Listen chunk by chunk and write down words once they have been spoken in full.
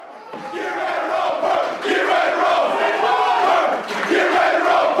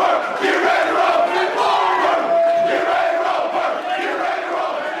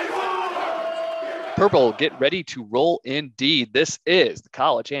Purple, get ready to roll indeed. This is the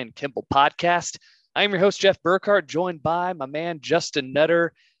College and Kimball podcast. I am your host, Jeff Burkhart, joined by my man, Justin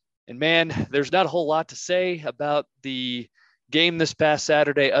Nutter. And man, there's not a whole lot to say about the game this past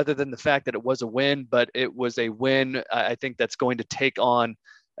Saturday other than the fact that it was a win, but it was a win I think that's going to take on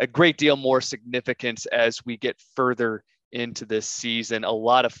a great deal more significance as we get further into this season. A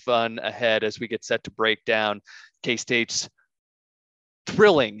lot of fun ahead as we get set to break down K-State's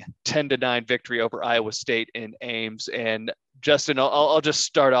thrilling 10-9 victory over Iowa State in Ames. And Justin, I'll just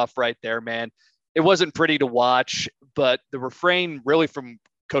start off right there, man. It wasn't pretty to watch, but the refrain really from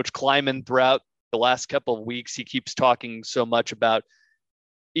Coach Kleiman throughout the last couple of weeks, he keeps talking so much about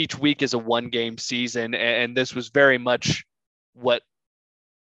each week is a one-game season, and this was very much what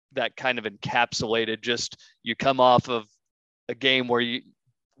that kind of encapsulated. Just you come off of a game where you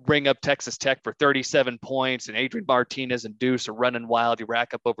ring up Texas Tech for 37 points and Adrian Martinez and Deuce are running wild. You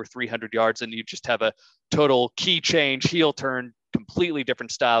rack up over 300 yards and you just have a total key change, heel turn, completely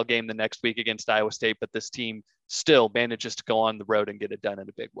different style game the next week against Iowa State. But this team still manages to go on the road and get it done in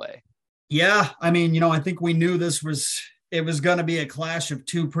a big way. Yeah. I mean, I think we knew it was going to be a clash of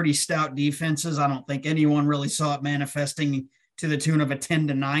two pretty stout defenses. I don't think anyone really saw it manifesting to the tune of a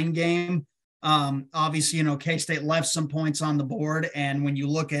 10-9 game. Obviously, K-State left some points on the board. And when you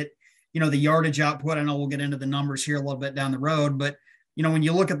look at, the yardage output, I know we'll get into the numbers here a little bit down the road, but, when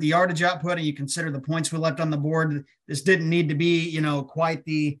you look at the yardage output and you consider the points we left on the board, this didn't need to be, quite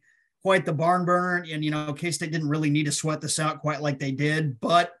the barn burner. And, K-State didn't really need to sweat this out quite like they did.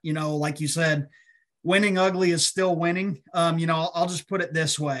 But, like you said, winning ugly is still winning. I'll just put it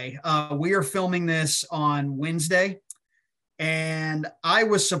this way. We are filming this on Wednesday. And I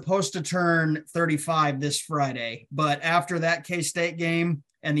was supposed to turn 35 this Friday, but after that K-State game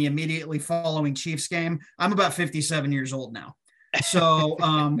and the immediately following Chiefs game, I'm about 57 years old now. So,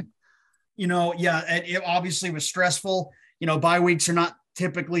 it obviously was stressful. Bye weeks are not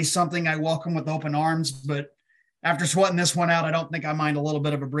typically something I welcome with open arms, but after sweating this one out, I don't think I mind a little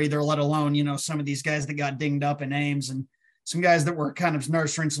bit of a breather, let alone, some of these guys that got dinged up in Ames and some guys that were kind of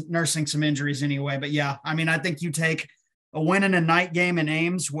nursing some injuries anyway. But yeah, I mean, I think you take a win in a night game in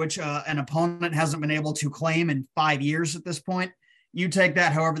Ames, which an opponent hasn't been able to claim in 5 years at this point. You take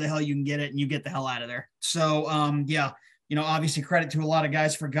that however the hell you can get it, and you get the hell out of there. So, obviously credit to a lot of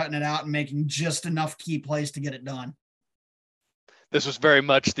guys for gutting it out and making just enough key plays to get it done. This was very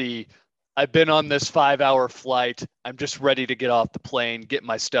much I've been on this 5-hour flight. I'm just ready to get off the plane, get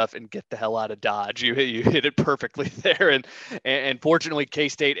my stuff, and get the hell out of Dodge. You hit it perfectly there. And fortunately,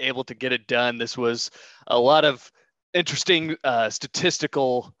 K-State able to get it done. This was a lot of interesting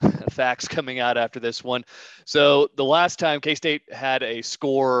statistical facts coming out after this one. So the last time K-State had a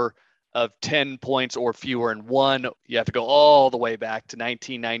score of 10 points or fewer and won, you have to go all the way back to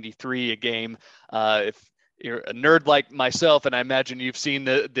 1993, a game. If you're a nerd like myself, and I imagine you've seen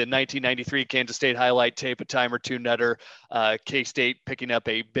the 1993 Kansas State highlight tape a time or two, Nutter, K-State picking up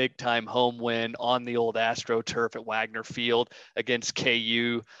a big-time home win on the old AstroTurf at Wagner Field against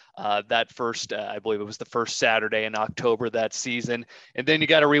KU. That first, I believe it was the first Saturday in October that season. And then you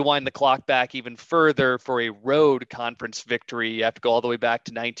got to rewind the clock back even further for a road conference victory. You have to go all the way back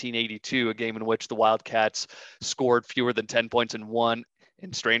to 1982, a game in which the Wildcats scored fewer than 10 points and won.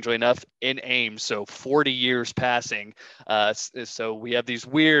 And strangely enough, in Ames, so 40 years passing. So we have these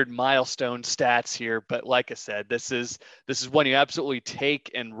weird milestone stats here. But like I said, this is one you absolutely take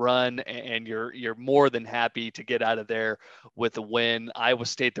and run, and you're more than happy to get out of there with a win. Iowa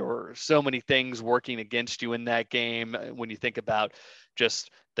State, there were so many things working against you in that game. When you think about just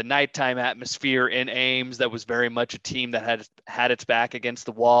the nighttime atmosphere in Ames, that was very much a team that had its back against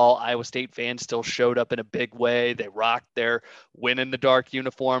the wall. Iowa State fans still showed up in a big way. They rocked their win in the dark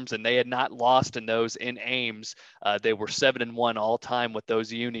uniforms, and they had not lost in those in Ames. They were 7-1 all time with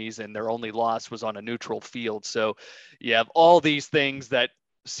those unis, and their only loss was on a neutral field. So you have all these things that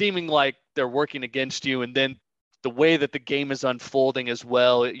seeming like they're working against you, and then the way that the game is unfolding as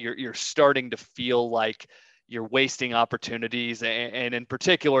well, you're starting to feel like you're wasting opportunities. And in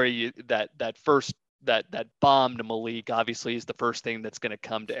particular, that bomb to Malik obviously is the first thing that's going to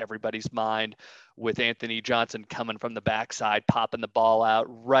come to everybody's mind, with Anthony Johnson coming from the backside, popping the ball out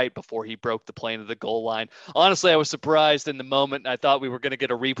right before he broke the plane of the goal line. Honestly, I was surprised in the moment. I thought we were going to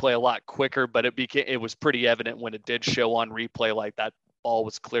get a replay a lot quicker, but it was pretty evident when it did show on replay like that ball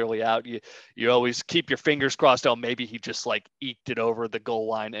was clearly out. You always keep your fingers crossed. Oh, maybe he just like eked it over the goal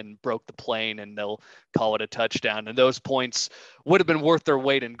line and broke the plane, and they'll call it a touchdown. And those points would have been worth their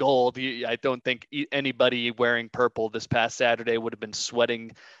weight in gold. I don't think anybody wearing purple this past Saturday would have been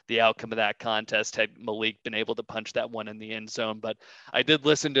sweating the outcome of that contest had Malik been able to punch that one in the end zone. But I did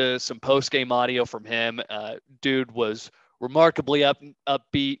listen to some post-game audio from him. Dude was remarkably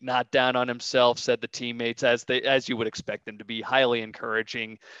upbeat, not down on himself, said the teammates, as you would expect them to be, highly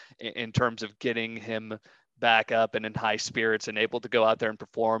encouraging in terms of getting him back up and in high spirits and able to go out there and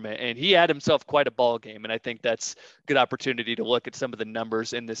perform. And he had himself quite a ball game. And I think that's a good opportunity to look at some of the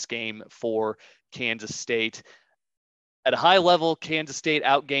numbers in this game for Kansas State. At a high level, Kansas State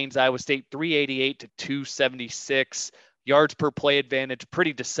outgains Iowa State 388 to 276. Yards per play advantage,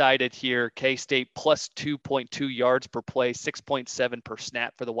 pretty decided here. K-State plus 2.2 yards per play, 6.7 per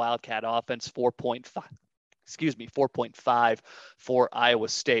snap for the Wildcat offense, 4.5 for Iowa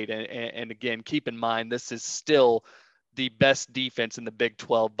State. And again, keep in mind, this is still the best defense in the Big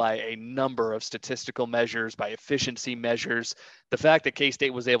 12 by a number of statistical measures, by efficiency measures. The fact that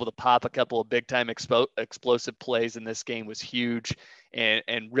K-State was able to pop a couple of big-time explosive plays in this game was huge and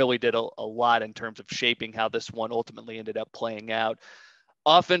really did a lot in terms of shaping how this one ultimately ended up playing out.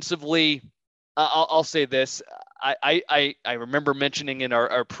 Offensively, I'll say this. I remember mentioning in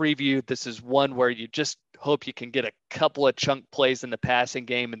our preview, this is one where you just hope you can get a couple of chunk plays in the passing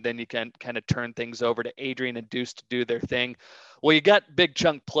game, and then you can kind of turn things over to Adrian and Deuce to do their thing. Well, you got big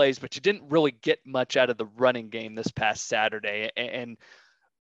chunk plays, but you didn't really get much out of the running game this past Saturday. And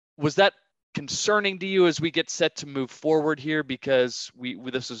was that concerning to you as we get set to move forward here? Because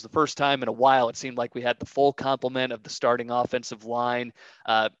this was the first time in a while it seemed like we had the full complement of the starting offensive line,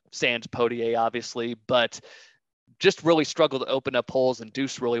 sans Potier, obviously, but just really struggled to open up holes, and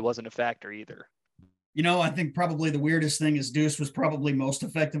Deuce really wasn't a factor either. I think probably the weirdest thing is Deuce was probably most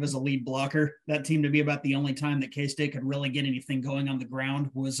effective as a lead blocker. That seemed to be about the only time that K-State could really get anything going on the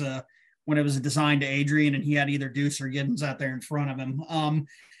ground was when it was designed to Adrian and he had either Deuce or Giddens out there in front of him.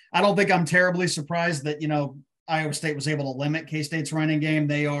 I don't think I'm terribly surprised that, Iowa State was able to limit K-State's running game.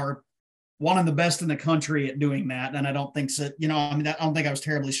 They are one of the best in the country at doing that. And I don't think so, I don't think I was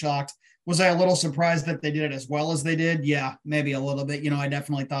terribly shocked. Was I a little surprised that they did it as well as they did? Yeah, maybe a little bit. I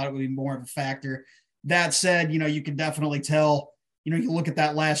definitely thought it would be more of a factor. That said, you can definitely tell, you look at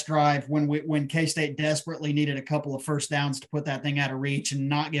that last drive when K-State desperately needed a couple of first downs to put that thing out of reach and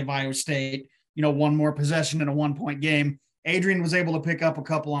not give Iowa State, one more possession in a 1-point game. Adrian was able to pick up a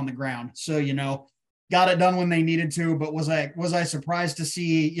couple on the ground. So, got it done when they needed to, but was I surprised to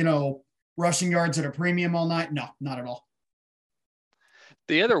see, rushing yards at a premium all night? No, not at all.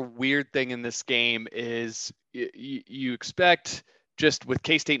 The other weird thing in this game is you expect, just with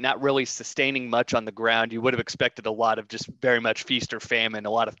K-State not really sustaining much on the ground, you would have expected a lot of just very much feast or famine,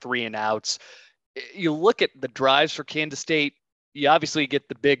 a lot of 3 and outs. You look at the drives for Kansas State, you obviously get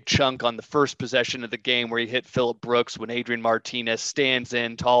the big chunk on the first possession of the game where you hit Phillip Brooks when Adrian Martinez stands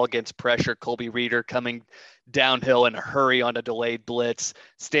in tall against pressure. Colby Reeder coming downhill in a hurry on a delayed blitz,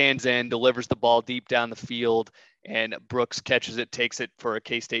 stands in, delivers the ball deep down the field, and Brooks catches it, takes it for a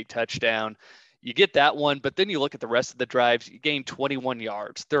K-State touchdown. You get that one, but then you look at the rest of the drives, you gain 21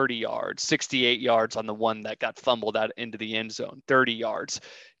 yards, 30 yards, 68 yards on the one that got fumbled out into the end zone, 30 yards.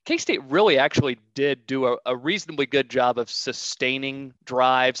 K-State really actually did do a reasonably good job of sustaining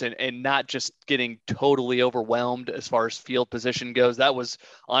drives and not just getting totally overwhelmed as far as field position goes. That was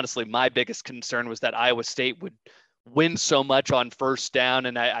honestly my biggest concern, was that Iowa State would win so much on first down.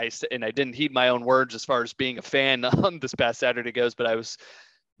 And I didn't heed my own words as far as being a fan on this past Saturday goes, but I was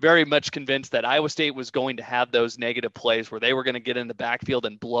very much convinced that Iowa State was going to have those negative plays where they were going to get in the backfield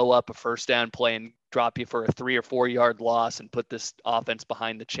and blow up a first down play and drop you for a 3 or 4 yard loss and put this offense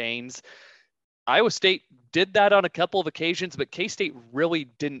behind the chains. Iowa State did that on a couple of occasions, but K-State really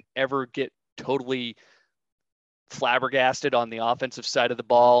didn't ever get totally flabbergasted on the offensive side of the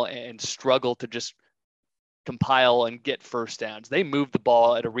ball and struggle to just compile and get first downs. They moved the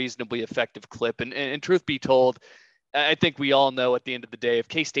ball at a reasonably effective clip. And truth be told, I think we all know at the end of the day,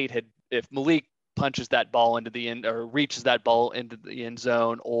 if Malik punches that ball into the end or reaches that ball into the end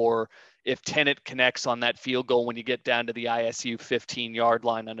zone, or if Tennant connects on that field goal when you get down to the ISU 15-yard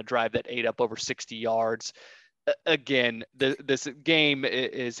line on a drive that ate up over 60 yards, again, this game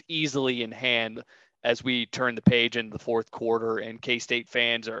is easily in hand as we turn the page into the fourth quarter, and K-State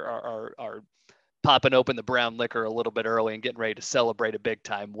fans are popping open the brown liquor a little bit early and getting ready to celebrate a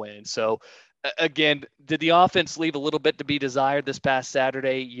big-time win. So, again, did the offense leave a little bit to be desired this past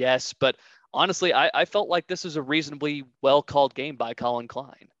Saturday? Yes, but honestly, I felt like this was a reasonably well-called game by Colin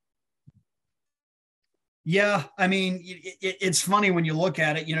Klein. Yeah, I mean, it's funny when you look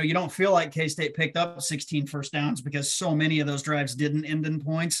at it. You don't feel like K-State picked up 16 first downs because so many of those drives didn't end in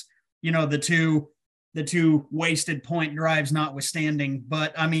points. The two wasted point drives notwithstanding.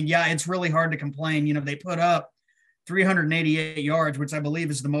 But I mean, yeah, it's really hard to complain. They put up 388 yards, which I believe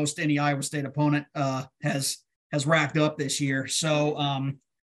is the most any Iowa State opponent has racked up this year. So a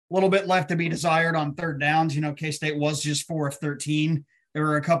little bit left to be desired on third downs. K-State was just 4 of 13. There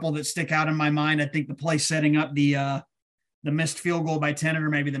were a couple that stick out in my mind. I think the play setting up the missed field goal by Tennant, or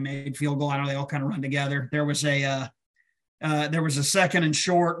maybe the made field goal. I know they all kind of run together. There was a second and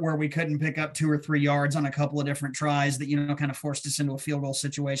short where we couldn't pick up 2 or 3 yards on a couple of different tries that, kind of forced us into a field goal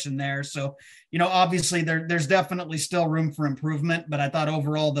situation there. So, obviously there's definitely still room for improvement, but I thought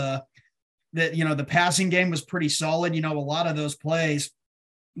overall the passing game was pretty solid. A lot of those plays,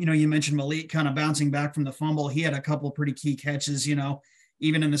 you mentioned Malik kind of bouncing back from the fumble. He had a couple of pretty key catches,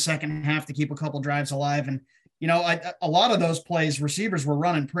 even in the second half to keep a couple drives alive. And, a lot of those plays, receivers were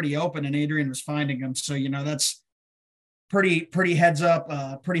running pretty open and Adrian was finding them. So, that's pretty heads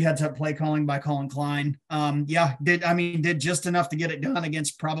up play calling by Colin Klein. Did just enough to get it done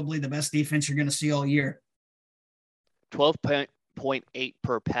against probably the best defense you're going to see all year. 12.8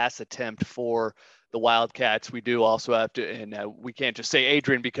 per pass attempt for the Wildcats. We do also have to, and we can't just say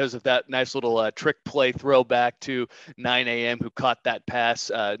Adrian because of that nice little trick play throwback to 9 a.m. who caught that pass.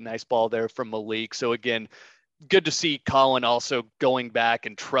 Nice ball there from Malik. So again, good to see Colin also going back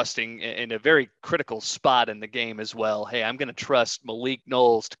and trusting in a very critical spot in the game as well. Hey, I'm going to trust Malik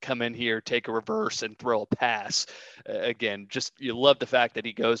Knowles to come in here, take a reverse and throw a pass. Again, just you love the fact that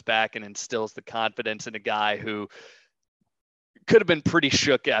he goes back and instills the confidence in a guy who could have been pretty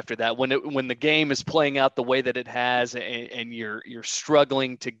shook after that. When the game is playing out the way that it has, and you're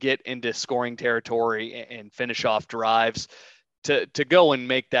struggling to get into scoring territory and finish off drives, to go and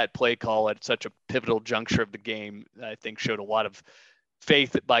make that play call at such a pivotal juncture of the game, I think showed a lot of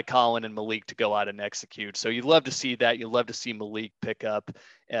faith by Colin and Malik to go out and execute. So you love to see that. You love to see Malik pick up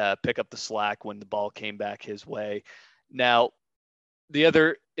the slack when the ball came back his way. Now, the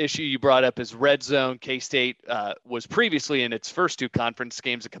other issue you brought up is red zone. K-State was previously in its first 2 conference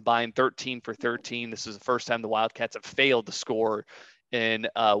games a combined 13 for 13. This is the first time the Wildcats have failed to score in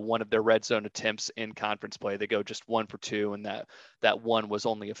one of their red zone attempts in conference play. They go just 1 for 2, and that one was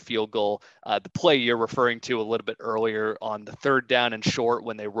only a field goal. The play you're referring to a little bit earlier on the third down and short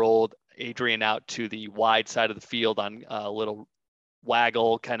when they rolled Adrian out to the wide side of the field on a little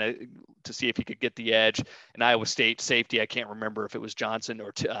waggle kind of to see if he could get the edge. And Iowa State safety, I can't remember if it was Johnson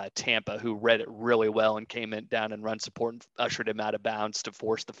or Tampa, who read it really well and came in down and run support and ushered him out of bounds to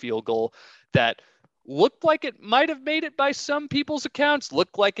force the field goal that looked like it might have made it by some people's accounts,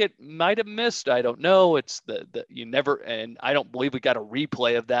 looked like it might have missed. I don't know. It's you never, and I don't believe we got a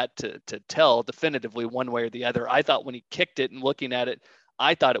replay of that to tell definitively one way or the other. I thought when he kicked it and looking at it,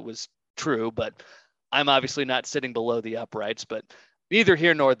 I thought it was true, but I'm obviously not sitting below the uprights, but neither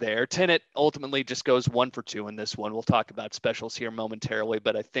here nor there. Tennant ultimately just goes 1 for 2 in this one. We'll talk about specials here momentarily,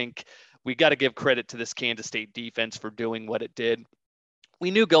 but I think we got to give credit to this Kansas State defense for doing what it did. We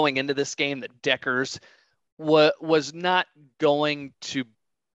knew going into this game that Deckers was not going to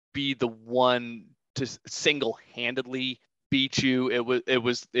be the one to single-handedly beat you. It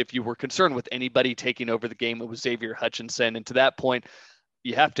was if you were concerned with anybody taking over the game, it was Xavier Hutchinson. And to that point,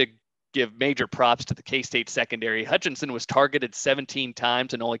 you have to give major props to the K-State secondary. Hutchinson was targeted 17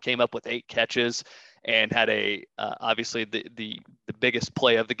 times and only came up with 8 catches and had obviously the biggest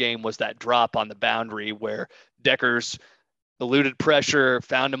play of the game was that drop on the boundary where Deckers eluded pressure,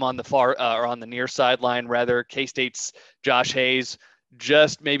 found him on the far or on the near sideline rather. K-State's Josh Hayes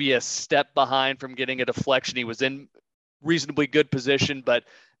just maybe a step behind from getting a deflection. He was in reasonably good position, but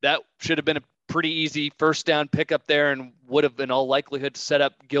that should have been a pretty easy first down pickup there and would have in all likelihood set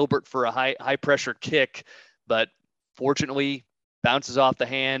up Gilbert for a high pressure kick. But fortunately bounces off the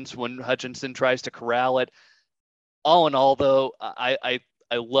hands when Hutchinson tries to corral it. All in all, though,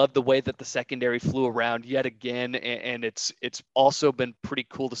 I love the way that the secondary flew around yet again, and it's also been pretty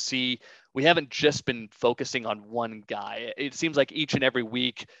cool to see. We haven't just been focusing on one guy. It seems like each and every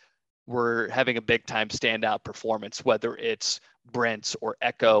week we're having a big time standout performance, whether it's Brents or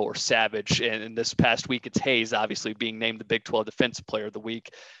Echo or Savage. And this past week, it's Hayes, obviously being named the Big 12 Defensive Player of the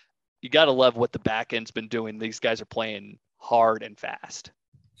Week. You got to love what the back end's been doing. These guys are playing hard and fast.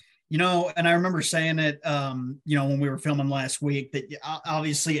 And I remember saying it, when we were filming last week, that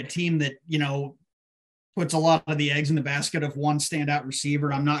obviously a team that, puts a lot of the eggs in the basket of one standout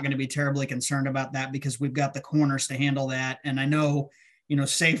receiver. I'm not going to be terribly concerned about that because we've got the corners to handle that. And I know,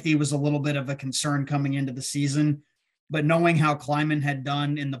 safety was a little bit of a concern coming into the season. But knowing how Kleiman had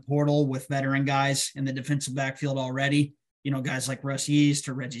done in the portal with veteran guys in the defensive backfield already, guys like Russ Yeast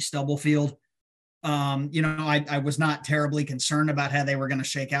or Reggie Stubblefield, I was not terribly concerned about how they were going to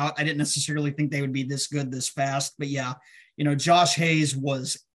shake out. I didn't necessarily think they would be this good this fast, but yeah, Josh Hayes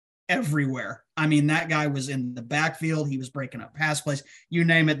was everywhere. I mean, that guy was in the backfield. He was breaking up pass plays. You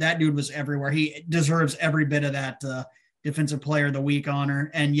name it. That dude was everywhere. He deserves every bit of that defensive player of the week honor.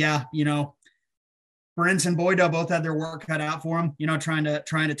 And yeah, Brents and Boydo both had their work cut out for them, trying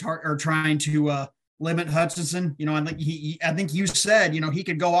to limit Hutchinson. I think you said, he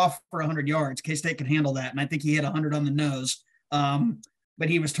could go off for 100 yards. K-State could handle that. And I think he hit 100 on the nose. But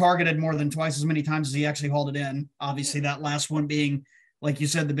he was targeted more than twice as many times as he actually hauled it in. Obviously, that last one being, like you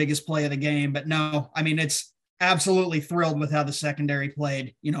said, the biggest play of the game. But no, I mean, it's absolutely thrilled with how the secondary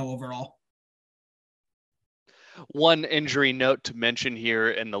played, overall. One injury note to mention here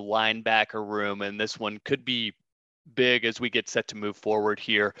in the linebacker room, and this one could be big as we get set to move forward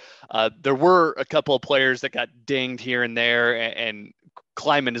here. There were a couple of players that got dinged here and there, and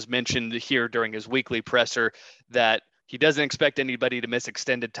Kleiman has mentioned here during his weekly presser that he doesn't expect anybody to miss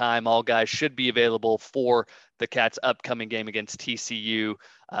extended time. All guys should be available for the Cats' upcoming game against TCU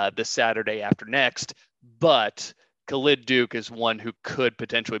this Saturday after next. But Khalid Duke is one who could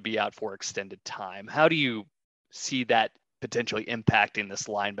potentially be out for extended time. How do you see that potentially impacting this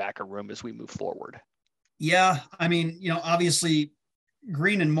linebacker room as we move forward? Yeah, I mean, obviously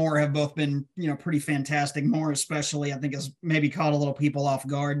Green and Moore have both been, pretty fantastic. Moore especially, I think, has maybe caught a little people off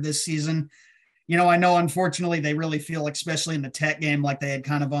guard this season. I know, unfortunately, they really feel, especially in the Tech game, like they had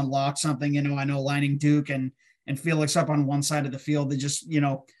kind of unlocked something. I know lining Duke and Felix up on one side of the field, they just,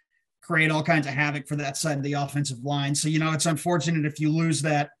 create all kinds of havoc for that side of the offensive line. So, it's unfortunate if you lose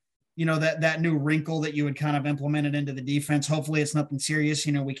that, that new wrinkle that you had kind of implemented into the defense. Hopefully it's nothing serious.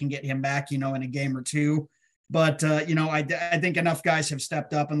 We can get him back, in a game or two. But, I think enough guys have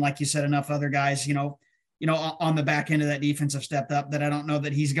stepped up. And like you said, enough other guys, on the back end of that defense have stepped up that I don't know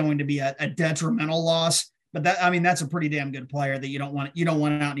that he's going to be a detrimental loss. But that's a pretty damn good player that you don't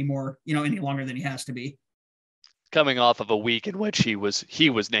want out anymore, any longer than he has to be. Coming off of a week in which he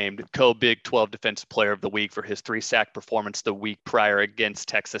was named co-Big 12 Defensive Player of the Week for his 3-sack performance the week prior against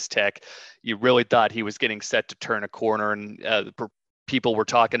Texas Tech. You really thought he was getting set to turn a corner, and people were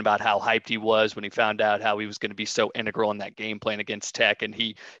talking about how hyped he was when he found out how he was going to be so integral in that game plan against Tech, and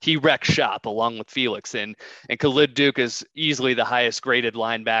he wrecked shop along with Felix. And Khalid Duke is easily the highest graded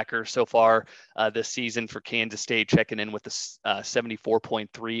linebacker so far this season for Kansas State, checking in with a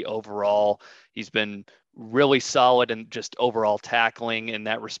 74.3 overall. He's been really solid and just overall tackling in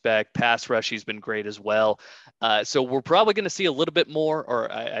that respect. Pass rush, he's been great as well. So we're probably going to see a little bit more, or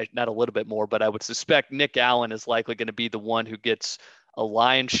not a little bit more, but I would suspect Nick Allen is likely going to be the one who gets a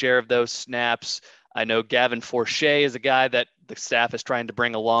lion's share of those snaps. I know Gavin Forche is a guy that the staff is trying to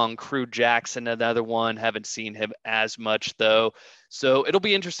bring along. Crew Jackson, another one. Haven't seen him as much, though. So it'll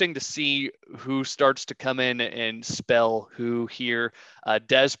be interesting to see who starts to come in and spell who here.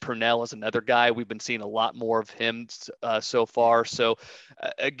 Des Purnell is another guy. We've been seeing a lot more of him so far. So,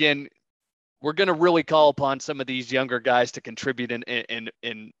 again, we're going to really call upon some of these younger guys to contribute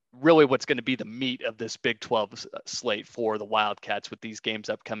in really what's going to be the meat of this Big 12 slate for the Wildcats with these games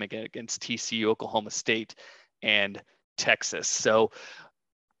upcoming against TCU, Oklahoma State, and Texas. So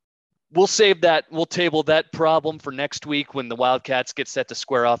we'll save that. We'll table that problem for next week when the Wildcats get set to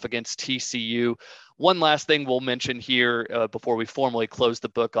square off against TCU. One last thing we'll mention here before we formally close the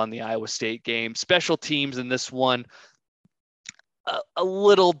book on the Iowa State game. Special teams in this one, a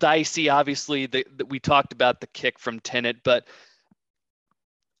little dicey. Obviously, we talked about the kick from Tennant, but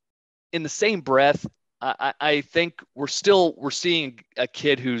in the same breath, I think we're seeing a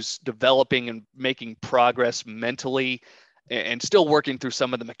kid who's developing and making progress mentally and still working through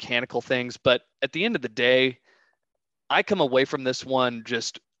some of the mechanical things. But at the end of the day, I come away from this one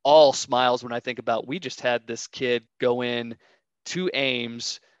just all smiles when I think about we just had this kid go in to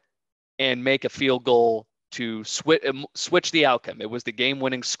Ames and make a field goal to switch the outcome. It was the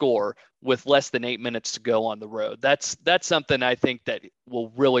game-winning score with less than 8 minutes to go on the road. That's something I think that will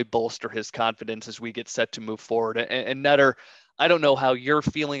really bolster his confidence as we get set to move forward. And Nutter, I don't know how you're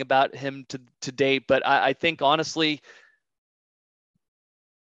feeling about him to date, but I think honestly,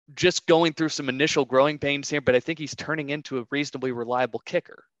 just going through some initial growing pains here, but I think he's turning into a reasonably reliable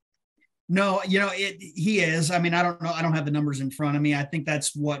kicker. No, he is. I mean, I don't know. I don't have the numbers in front of me. I think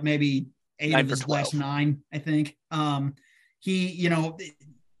that's what, maybe 8 of his last 9, I think.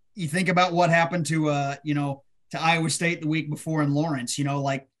 You think about what happened to Iowa State the week before in Lawrence,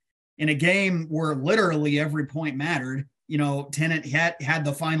 like in a game where literally every point mattered, Tennant had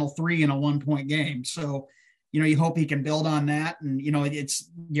the final 3 in a 1-point game. So, you hope he can build on that. And,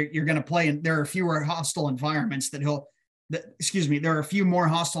 you're going to play, and there are fewer hostile environments there are a few more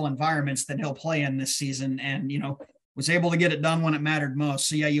hostile environments that he'll play in this season. And, was able to get it done when it mattered most.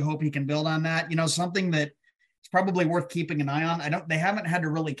 So yeah, you hope he can build on that. Something that is probably worth keeping an eye on. They haven't had to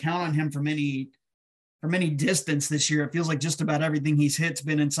really count on him from any distance this year. It feels like just about everything he's hit's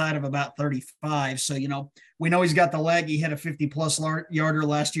been inside of about 35. So, we know he's got the leg. He hit a 50-plus yarder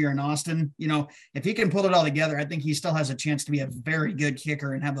last year in Austin. If he can put it all together, I think he still has a chance to be a very good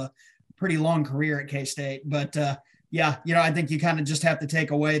kicker and have a pretty long career at K-State. But yeah, I think you kind of just have to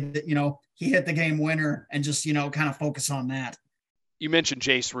take away that, he hit the game winner and just, kind of focus on that. You mentioned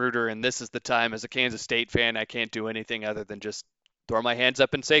Jace Ruder, and this is the time as a Kansas State fan, I can't do anything other than just throw my hands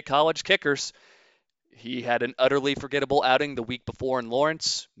up and say college kickers. He had an utterly forgettable outing the week before in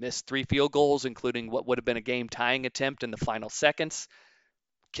Lawrence, missed 3 field goals, including what would have been a game-tying attempt in the final seconds.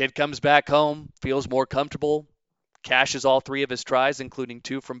 Kid comes back home, feels more comfortable, cashes all 3 of his tries, including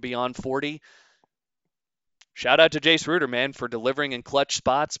 2 from beyond 40. Shout out to Jace Ruder, man, for delivering in clutch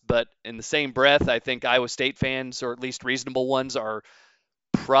spots, but in the same breath, I think Iowa State fans, or at least reasonable ones, are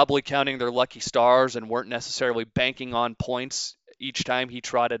probably counting their lucky stars and weren't necessarily banking on points each time he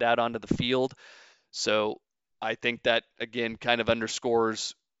trotted out onto the field. So I think that, again, kind of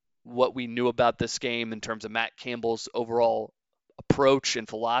underscores what we knew about this game in terms of Matt Campbell's overall approach and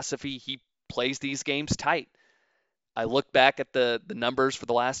philosophy. He plays these games tight. I look back at the numbers for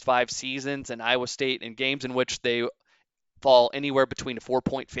the last 5 seasons, and Iowa State in games in which they fall anywhere between a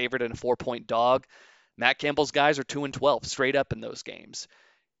 4-point favorite and a 4-point dog. Matt Campbell's guys are 2-12 straight up in those games.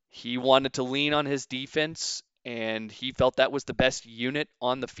 He wanted to lean on his defense, and he felt that was the best unit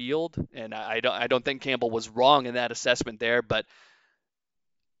on the field. And I don't think Campbell was wrong in that assessment there, but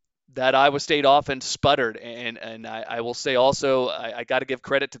that Iowa State offense sputtered. And I will say also, I got to give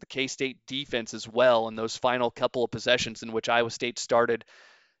credit to the K-State defense as well in those final couple of possessions in which Iowa State started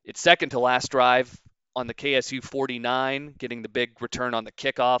its second to last drive on the KSU 49, getting the big return on the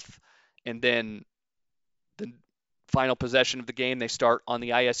kickoff. And then the final possession of the game, they start on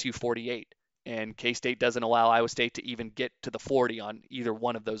the ISU 48. And K-State doesn't allow Iowa State to even get to the 40 on either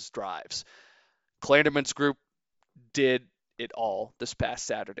one of those drives. Klanderman's group did it all this past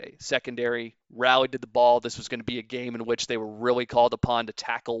Saturday. Secondary rallied to the ball. This was going to be a game in which they were really called upon to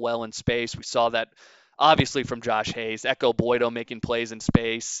tackle well in space. We saw that obviously from Josh Hayes, Echo Boydo making plays in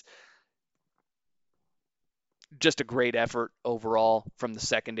space. Just a great effort overall from the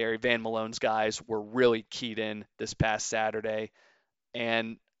secondary. Van Malone's guys were really keyed in this past Saturday.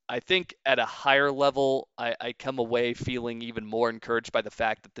 And I think at a higher level, I come away feeling even more encouraged by the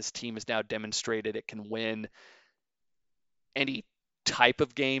fact that this team has now demonstrated it can win any type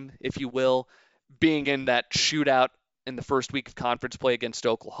of game, if you will. Being in that shootout in the first week of conference play against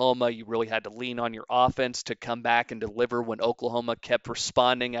Oklahoma, you really had to lean on your offense to come back and deliver when Oklahoma kept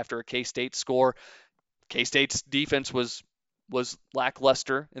responding after a K-State score. K-State's defense was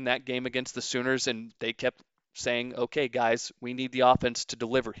lackluster in that game against the Sooners, and they kept saying, okay, guys, we need the offense to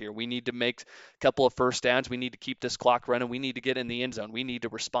deliver here. We need to make a couple of first downs. We need to keep this clock running. We need to get in the end zone. We need to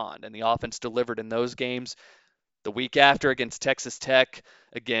respond. And the offense delivered in those games. The week after against Texas Tech,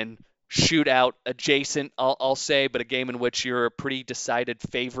 again, shootout adjacent, I'll say, but a game in which you're a pretty decided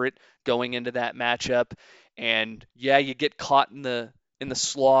favorite going into that matchup. And yeah, you get caught in the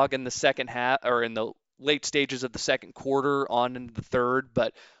slog in the second half, or in the late stages of the second quarter on into the third,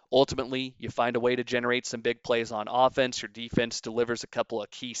 but ultimately you find a way to generate some big plays on offense. Your defense delivers a couple of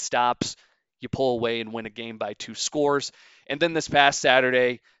key stops. You pull away and win a game by 2 scores. And then this past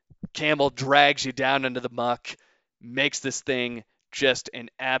Saturday, Campbell drags you down into the muck, makes this thing just an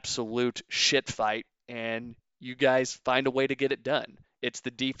absolute shit fight, and you guys find a way to get it done. It's the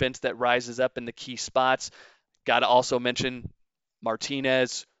defense that rises up in the key spots. Got to also mention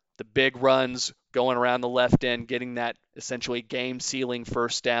Martinez, the big runs going around the left end, getting that essentially game-sealing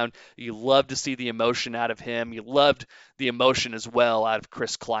first down. You love to see the emotion out of him. You loved the emotion as well out of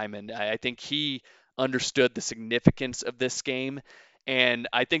Chris Klieman. I think he understood the significance of this game, and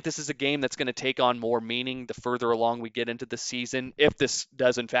I think this is a game that's going to take on more meaning the further along we get into the season, if this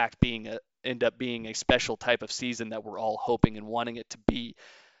does in fact end up being a special type of season that we're all hoping and wanting it to be.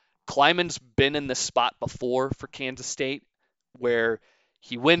 Kleiman's been in this spot before for Kansas State, where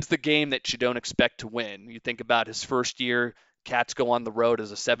he wins the game that you don't expect to win. You think about his first year, Cats go on the road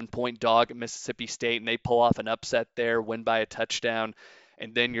as a 7-point dog at Mississippi State, and they pull off an upset there, win by a touchdown.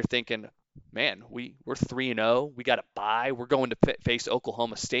 And then you're thinking, man, we're 3-0. We got a bye. We're going to face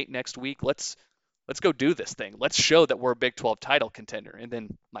Oklahoma State next week. Let's go do this thing. Let's show that we're a Big 12 title contender. And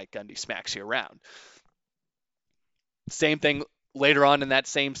then Mike Gundy smacks you around. Same thing later on in that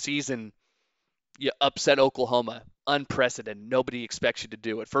same season. You upset Oklahoma. Unprecedented. Nobody expects you to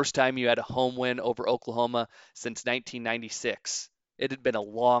do it. First time you had a home win over Oklahoma since 1996. It had been a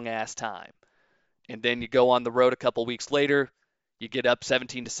long ass time. And then you go on the road a couple weeks later, you get up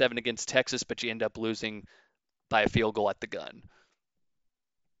 17-7 against Texas, but you end up losing by a field goal at the gun.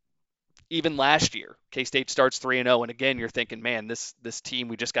 Even last year, K-State starts 3-0, and again you're thinking, man, this team,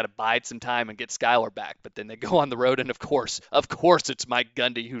 we just got to bide some time and get Skylar back. But then they go on the road, and of course, it's Mike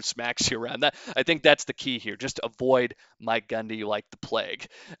Gundy who smacks you around. That, I think that's the key here. Just avoid Mike Gundy like the plague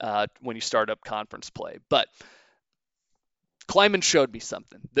when you start up conference play. But Klieman showed me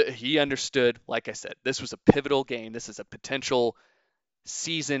something. He understood, like I said, this was a pivotal game. This is a potential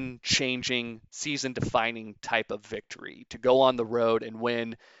season-changing, season-defining type of victory to go on the road and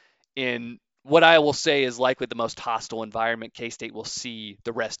win in what I will say is likely the most hostile environment K-State will see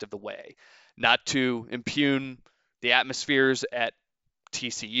the rest of the way. Not to impugn the atmospheres at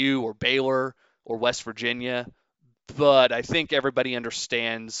TCU or Baylor or West Virginia, but I think everybody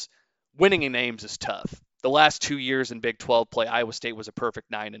understands winning in Ames is tough. The last 2 years in Big 12 play, Iowa State was a perfect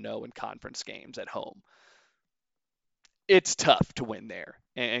 9-0 in conference games at home. It's tough to win there.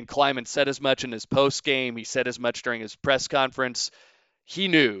 And Klieman said as much in his post game. He said as much during his press conference. He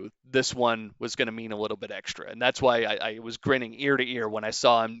knew this one was going to mean a little bit extra. And that's why I was grinning ear to ear when I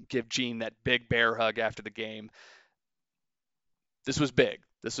saw him give Gene that big bear hug after the game. This was big.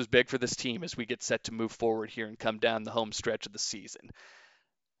 This was big for this team as we get set to move forward here and come down the home stretch of the season.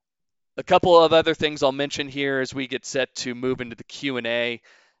 A couple of other things I'll mention here as we get set to move into the Q&A.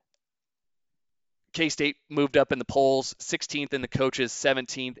 K-State moved up in the polls, 16th in the coaches,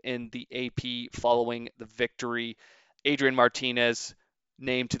 17th in the AP following the victory. Adrian Martinez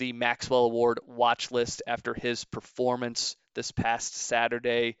named to the Maxwell Award watch list after his performance this past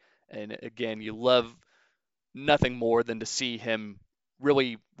Saturday. And again, you love nothing more than to see him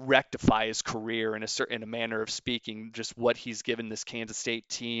really rectify his career in a manner of speaking, just what he's given this Kansas State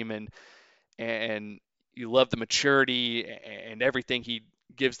team, and you love the maturity and everything he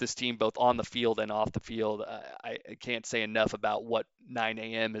gives this team both on the field and off the field. I can't say enough about what 9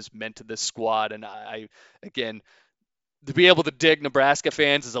 a.m. has meant to this squad, and again, to be able to dig Nebraska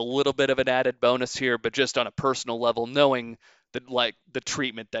fans is a little bit of an added bonus here, but just on a personal level, knowing that like the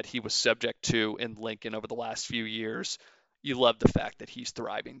treatment that he was subject to in Lincoln over the last few years, you love the fact that he's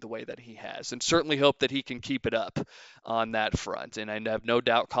thriving the way that he has, and certainly hope that he can keep it up on that front. And I have no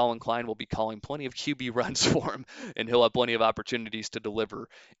doubt Colin Klein will be calling plenty of QB runs for him, and he'll have plenty of opportunities to deliver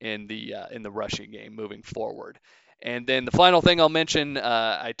in the rushing game moving forward. And then the final thing I'll mention,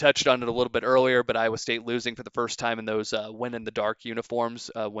 I touched on it a little bit earlier, but Iowa State losing for the first time in those win in the dark uniforms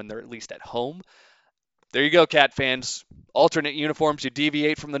when they're at least at home. There you go, Cat fans. Alternate uniforms, you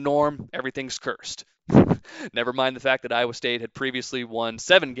deviate from the norm, everything's cursed. Never mind the fact that Iowa State had previously won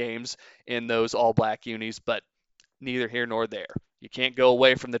 7 games in those all-black unis, but neither here nor there. You can't go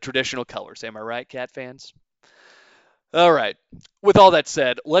away from the traditional colors. Am I right, Cat fans? All right. With all that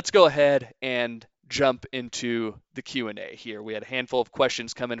said, let's go ahead and jump into the Q&A here. We had a handful of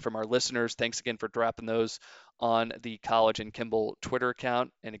questions come in from our listeners. Thanks again for dropping those on the College and Kimball Twitter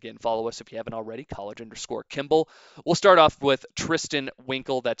account. And again, follow us if you haven't already, college_Kimball. We'll start off with Tristan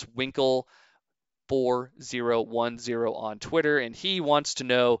Winkle. That's Winkle 4010 on Twitter, and he wants to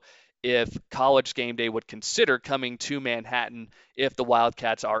know if College Game Day would consider coming to Manhattan if the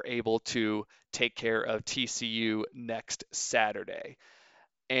Wildcats are able to take care of TCU next Saturday.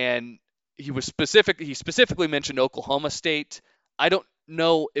 And he specifically mentioned Oklahoma State. I don't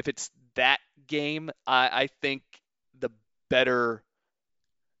know if it's that game. I think the better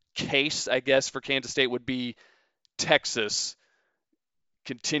case, I guess, for Kansas State would be Texas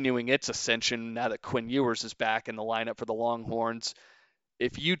continuing its ascension now that Quinn Ewers is back in the lineup for the Longhorns.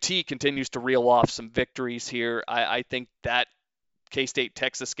 If UT continues to reel off some victories here, I think that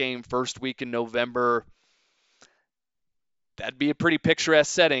K-State-Texas game first week in November, that'd be a pretty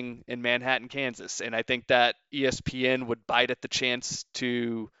picturesque setting in Manhattan, Kansas. And I think that ESPN would bite at the chance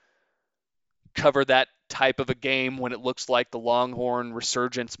to cover that type of a game when it looks like the Longhorn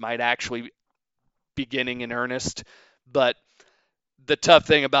resurgence might actually be beginning in earnest. But the tough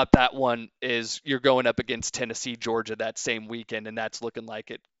thing about that one is you're going up against Tennessee, Georgia that same weekend, and that's looking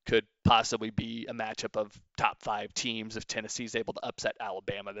like it could possibly be a matchup of top 5 teams if Tennessee's able to upset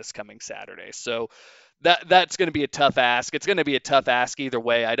Alabama this coming Saturday. So that's going to be a tough ask. It's going to be a tough ask either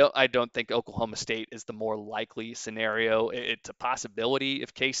way. I don't think Oklahoma State is the more likely scenario. It's a possibility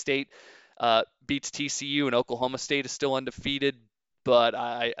if K-State beats TCU and Oklahoma State is still undefeated. But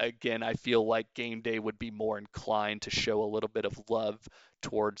I feel like Game Day would be more inclined to show a little bit of love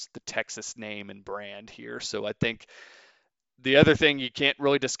towards the Texas name and brand here. So I think the other thing you can't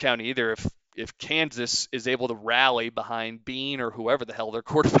really discount either, if if Kansas is able to rally behind Bean or whoever the hell their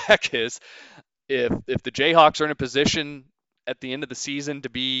quarterback is, if the Jayhawks are in a position at the end of the season to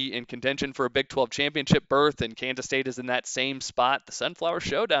be in contention for a Big 12 championship berth and Kansas State is in that same spot, the Sunflower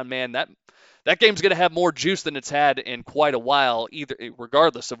Showdown, man, that game's going to have more juice than it's had in quite a while, either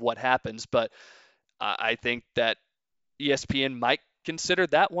regardless of what happens. But I think that ESPN might consider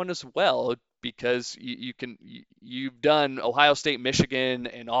that one as well, because you've done Ohio State, Michigan,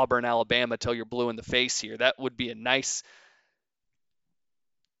 and Auburn, Alabama till you're blue in the face here. That would be a nice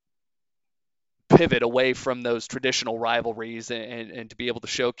pivot away from those traditional rivalries and to be able to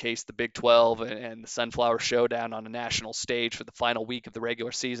showcase the Big 12 and the Sunflower Showdown on a national stage for the final week of the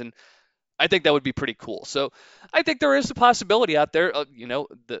regular season. I think that would be pretty cool. So I think there is a possibility out there. At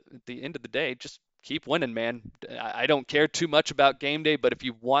the end of the day, just keep winning, man. I don't care too much about game day, but if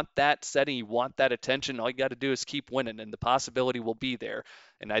you want that setting, you want that attention, all you got to do is keep winning, and the possibility will be there.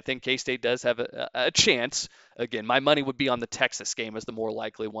 And I think K-State does have a chance. Again, my money would be on the Texas game as the more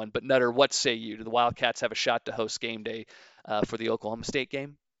likely one. But Nutter, what say you? Do the Wildcats have a shot to host game day for the Oklahoma State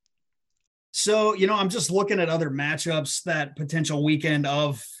game? So, I'm just looking at other matchups that potential weekend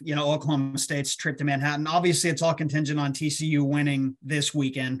of, Oklahoma State's trip to Manhattan. Obviously, it's all contingent on TCU winning this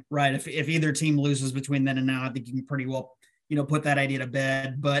weekend, right? If either team loses between then and now, I think you can pretty well, put that idea to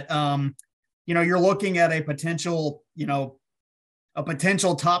bed. But, you're looking at a potential top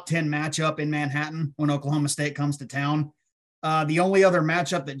 10 matchup in Manhattan when Oklahoma State comes to town. The only other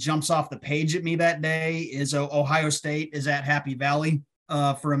matchup that jumps off the page at me that day is Ohio State is at Happy Valley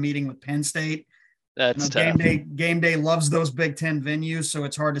for a meeting with Penn State. That's tough. Game day loves those Big Ten venues, so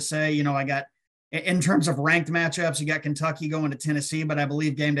it's hard to say. I got, in terms of ranked matchups, you got Kentucky going to Tennessee, but I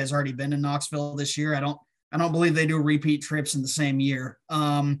believe game day has already been in Knoxville this year. I don't believe they do repeat trips in the same year.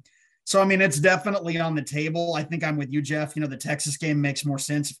 So, it's definitely on the table. I think I'm with you, Jeff. The Texas game makes more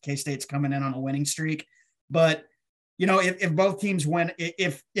sense if K-State's coming in on a winning streak. But, if both teams win,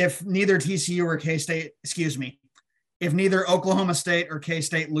 if neither TCU or K-State, if neither Oklahoma State or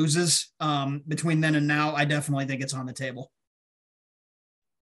K-State loses between then and now, I definitely think it's on the table.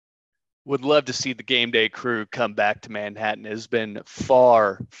 Would love to see the game day crew come back to Manhattan. It has been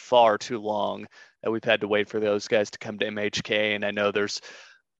far, far too long that we've had to wait for those guys to come to MHK. And I know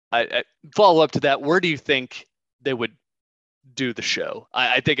I follow up to that. Where do you think they would do the show?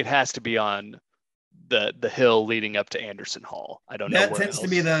 I think it has to be on the hill leading up to Anderson Hall. I don't know. That tends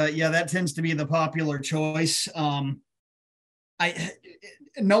to be the popular choice.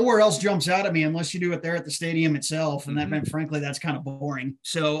 Nowhere else jumps out at me unless you do it there at the stadium itself. And that meant, frankly, that's kind of boring.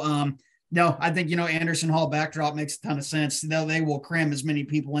 So, no, I think, Anderson Hall backdrop makes a ton of sense. They will cram as many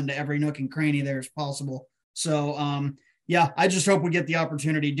people into every nook and cranny there as possible. So, I just hope we get the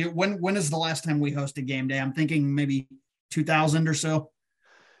opportunity. When is the last time we hosted game day? I'm thinking maybe 2000 or so.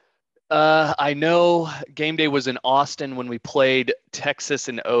 I know game day was in Austin when we played Texas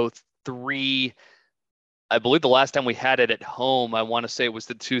in 2003. I believe the last time we had it at home, I want to say it was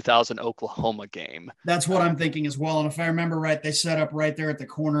the 2000 Oklahoma game. That's what I'm thinking as well. And if I remember right, they set up right there at the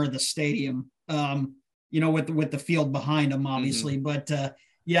corner of the stadium, with the field behind them, obviously. But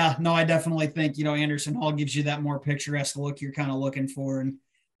I definitely think, Anderson Hall gives you that more picturesque look you're kind of looking for. And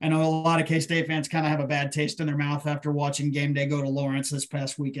I know a lot of K-State fans kind of have a bad taste in their mouth after watching game day go to Lawrence this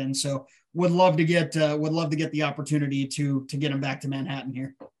past weekend. So would love to get the opportunity to get them back to Manhattan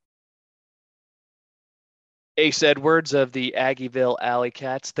here. Ace Edwards of the Aggieville Alley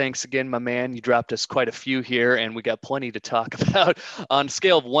Cats. Thanks again, my man. You dropped us quite a few here, and we got plenty to talk about. On a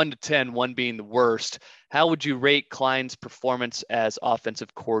scale of 1 to 10, 1 being the worst, how would you rate Klein's performance as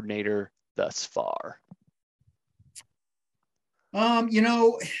offensive coordinator thus far? After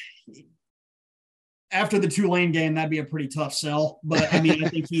the Tulane game, that'd be a pretty tough sell. But I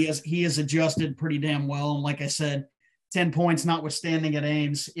think he has adjusted pretty damn well. And like I said, 10 points notwithstanding at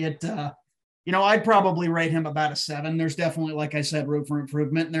Ames, I'd probably rate him about a 7. There's definitely, like I said, room for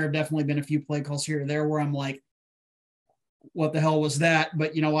improvement. And there have definitely been a few play calls here or there where I'm like, what the hell was that?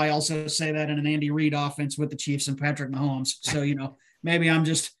 But, I also say that in an Andy Reid offense with the Chiefs and Patrick Mahomes. So, maybe I'm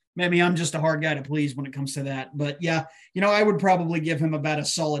just a hard guy to please when it comes to that. But I would probably give him about a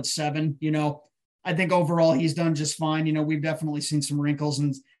solid 7. I think overall he's done just fine. We've definitely seen some wrinkles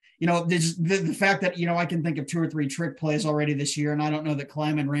and, the fact that, I can think of 2 or 3 trick plays already this year. And I don't know that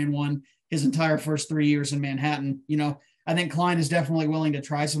Kleiman ran one his entire first 3 years in Manhattan. I think Klein is definitely willing to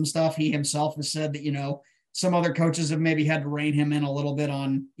try some stuff. He himself has said that, some other coaches have maybe had to rein him in a little bit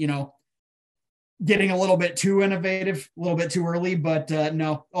on, getting a little bit too innovative, a little bit too early. But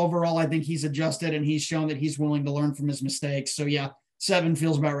no, overall, I think he's adjusted and he's shown that he's willing to learn from his mistakes. So 7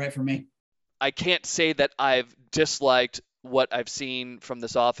 feels about right for me. I can't say that I've disliked what I've seen from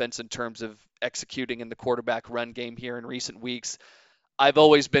this offense in terms of executing in the quarterback run game here in recent weeks, I've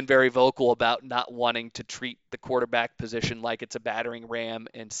always been very vocal about not wanting to treat the quarterback position like it's a battering ram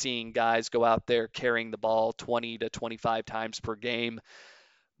and seeing guys go out there carrying the ball 20 to 25 times per game.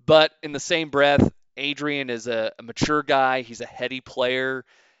 But in the same breath, Adrian is a mature guy. He's a heady player,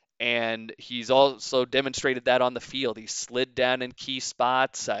 and he's also demonstrated that on the field. He slid down in key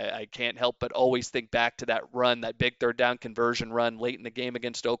spots. I can't help but always think back to that run, that big third down conversion run late in the game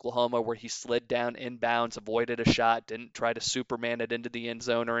against Oklahoma, where he slid down inbounds, avoided a shot, didn't try to Superman it into the end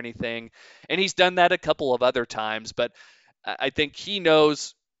zone or anything. And he's done that a couple of other times, but I think he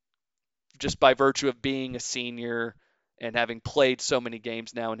knows, just by virtue of being a senior and having played so many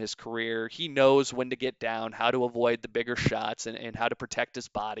games now in his career, he knows when to get down, how to avoid the bigger shots, and how to protect his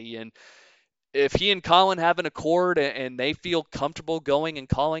body. And if he and Colin have an accord and they feel comfortable going and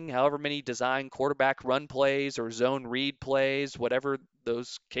calling however many design quarterback run plays or zone read plays, whatever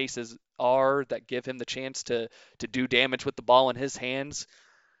those cases are that give him the chance to do damage with the ball in his hands,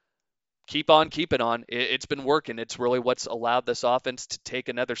 keep on keeping on. It's been working. It's really what's allowed this offense to take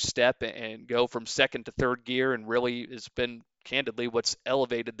another step and go from second to third gear, and really has been candidly what's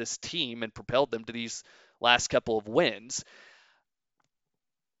elevated this team and propelled them to these last couple of wins.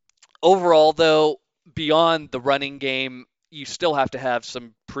 Overall, though, beyond the running game, you still have to have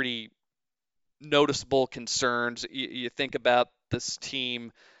some pretty noticeable concerns. You think about this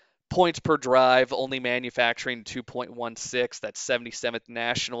team, points per drive, only manufacturing 2.16. That's 77th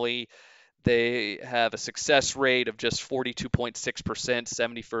nationally. They have a success rate of just 42.6%,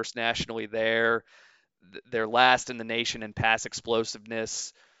 71st nationally there. They're last in the nation in pass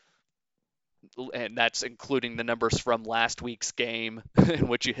explosiveness, and that's including the numbers from last week's game in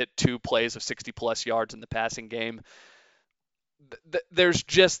which you hit 2 plays of 60-plus yards in the passing game. There's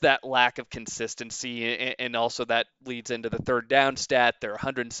just that lack of consistency, and also that leads into the third down stat. They're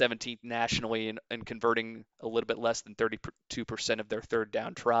 117th nationally in converting a little bit less than 32% of their third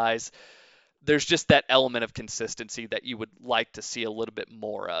down tries. There's just that element of consistency that you would like to see a little bit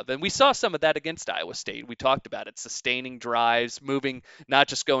more of. And we saw some of that against Iowa State. We talked about it, sustaining drives, moving, not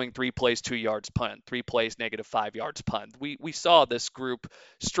just going 3 plays, 2 yards punt, 3 plays, -5 yards punt. We saw this group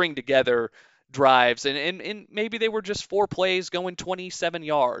string together drives, and maybe they were just 4 plays going 27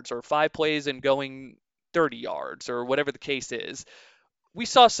 yards, or 5 plays and going 30 yards, or whatever the case is. We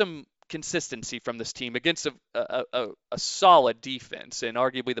saw some consistency from this team against a solid defense, and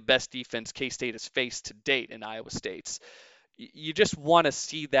arguably the best defense K-State has faced to date in Iowa State's. You just want to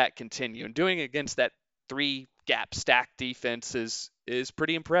see that continue, and doing it against that 3-gap stack defense is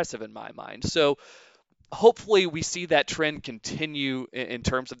pretty impressive in my mind. So hopefully we see that trend continue in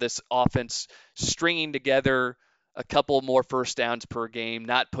terms of this offense stringing together a couple more first downs per game,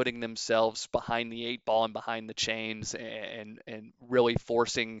 not putting themselves behind the 8 ball and behind the chains, and really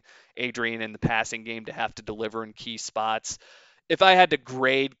forcing Adrian in the passing game to have to deliver in key spots. If I had to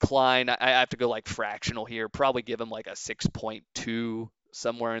grade Klein, I have to go like fractional here, probably give him like a 6.2,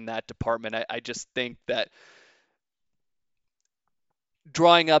 somewhere in that department. I just think that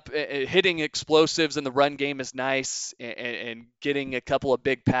drawing up, hitting explosives in the run game is nice, and getting a couple of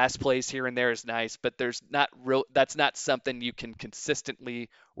big pass plays here and there is nice, but that's not something you can consistently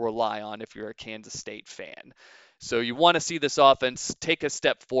rely on if you're a Kansas State fan. So you want to see this offense take a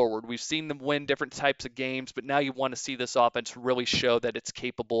step forward. We've seen them win different types of games, but now you want to see this offense really show that it's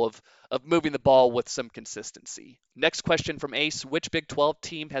capable of moving the ball with some consistency. Next question from Ace: which Big 12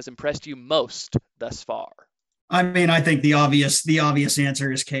 team has impressed you most thus far? I mean, I think the obvious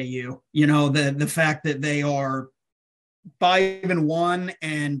answer is KU. You know, the fact that they are 5-1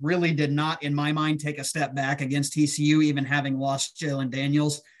 and really did not, in my mind, take a step back against TCU, even having lost Jalen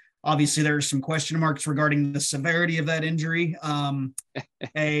Daniels. Obviously, there are some question marks regarding the severity of that injury.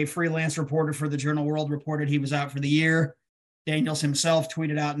 A freelance reporter for the Journal World reported he was out for the year. Daniels himself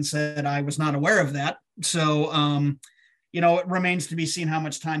tweeted out and said, I was not aware of that. So, it remains to be seen how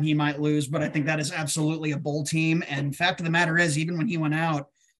much time he might lose, but I think that is absolutely a bowl team. And fact of the matter is, even when he went out,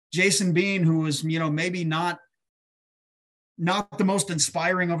 Jason Bean, who was, maybe not the most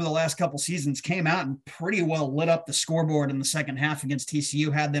inspiring over the last couple seasons, came out and pretty well lit up the scoreboard in the second half against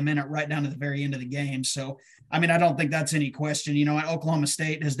TCU, had them in it right down to the very end of the game. So, I mean, I don't think that's any question. Oklahoma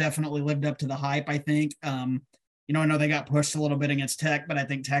State has definitely lived up to the hype, I think. I know they got pushed a little bit against Tech, but I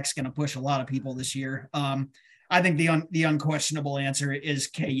think Tech's going to push a lot of people this year. I think the unquestionable answer is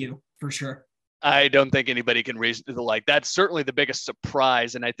KU for sure. I don't think anybody can reason to like that's certainly the biggest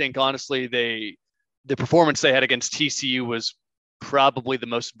surprise. And I think honestly, the performance they had against TCU was probably the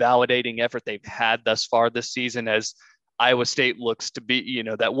most validating effort they've had thus far this season, as Iowa State looks to be,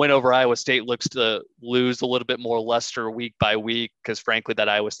 that win over Iowa State looks to lose a little bit more luster week by week, because frankly, that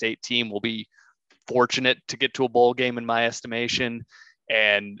Iowa State team will be fortunate to get to a bowl game in my estimation.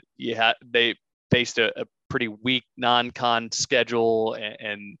 And they faced a pretty weak non-con schedule,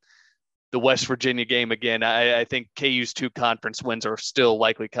 and the West Virginia game again. I think KU's 2 conference wins are still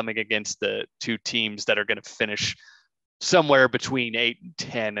likely coming against the 2 teams that are going to finish somewhere between 8 and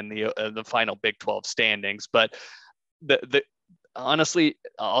 10 in the final Big 12 standings. But honestly,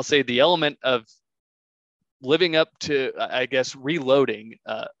 I'll say the element of living up to, I guess, reloading,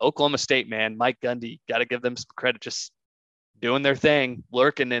 Oklahoma State, man, Mike Gundy, got to give them some credit, just doing their thing,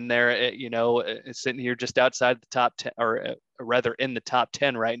 lurking in there, sitting here just outside the top 10, or rather in the top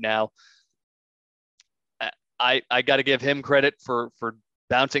 10 right now. I got to give him credit for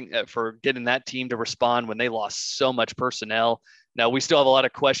bouncing, for getting that team to respond when they lost so much personnel. Now, we still have a lot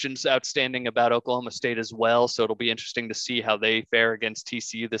of questions outstanding about Oklahoma State as well, so it'll be interesting to see how they fare against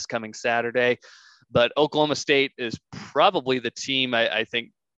TCU this coming Saturday. But Oklahoma State is probably the team I think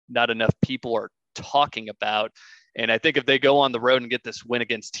not enough people are talking about. And I think if they go on the road and get this win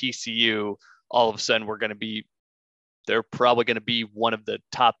against TCU, all of a sudden they're probably going to be one of the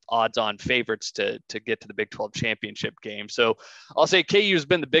top odds on favorites to get to the Big 12 championship game. So I'll say KU has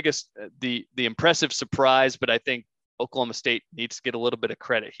been the biggest, the impressive surprise, but I think Oklahoma State needs to get a little bit of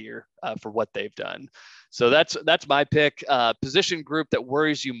credit here for what they've done. So that's my pick. Position group that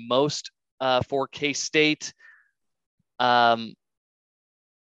worries you most for K-State. Do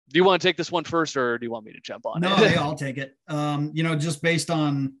you want to take this one first, or do you want me to jump on it? No, yeah, I'll take it. Just based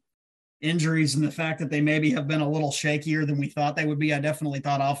on injuries and the fact that they maybe have been a little shakier than we thought they would be, I definitely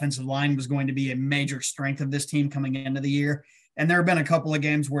thought offensive line was going to be a major strength of this team coming into the year. And there have been a couple of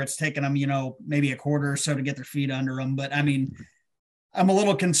games where it's taken them, maybe a quarter or so to get their feet under them. But I mean, I'm a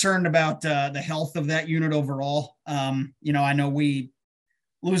little concerned about the health of that unit overall. I know we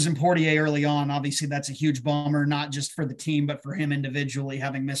losing Portier early on, obviously that's a huge bummer, not just for the team, but for him individually,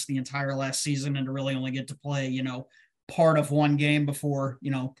 having missed the entire last season and to really only get to play, part of one game before,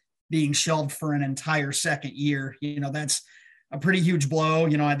 being shelved for an entire second year. That's a pretty huge blow.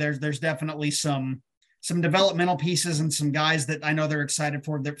 There's definitely some developmental pieces and some guys that I know they're excited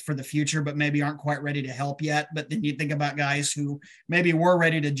for the future, but maybe aren't quite ready to help yet. But then you think about guys who maybe were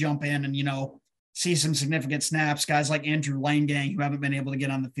ready to jump in and, see some significant snaps, guys like Andrew Langang, who haven't been able to get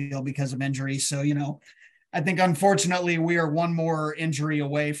on the field because of injury. So, I think unfortunately we are one more injury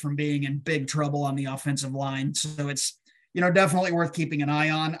away from being in big trouble on the offensive line. So it's, definitely worth keeping an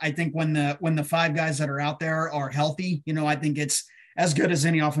eye on. I think when the 5 guys that are out there are healthy, I think it's as good as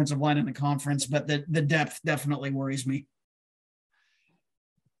any offensive line in the conference, but the depth definitely worries me.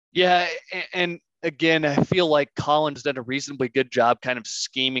 Yeah. And again, I feel like Colin's done a reasonably good job kind of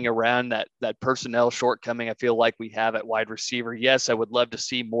scheming around that personnel shortcoming I feel like we have at wide receiver. Yes, I would love to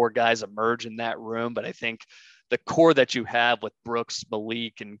see more guys emerge in that room, but I think the core that you have with Brooks,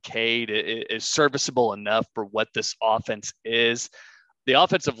 Malik, and Cade is serviceable enough for what this offense is. The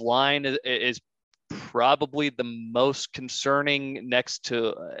offensive line is probably the most concerning, next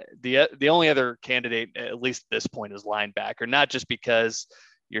to the only other candidate, at least at this point, is linebacker, not just because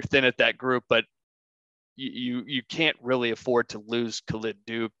you're thin at that group, but you can't really afford to lose Khalid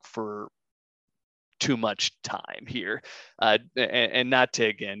Duke for too much time here, and not to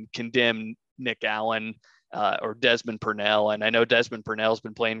again condemn Nick Allen or Desmond Purnell. And I know Desmond Purnell's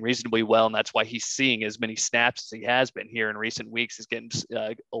been playing reasonably well, and that's why he's seeing as many snaps as he has been here in recent weeks. He's getting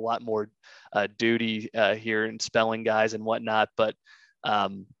a lot more duty here in spelling guys and whatnot. But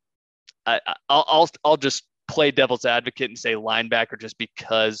I'll just play devil's advocate and say linebacker, just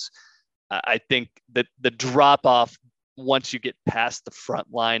because I think that the drop off once you get past the front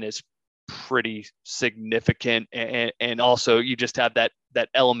line is pretty significant. And also you just have that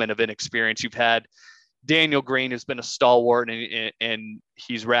element of inexperience. You've had Daniel Green, who's been a stalwart, and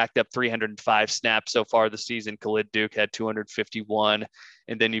he's racked up 305 snaps so far this season. Khalid Duke had 251.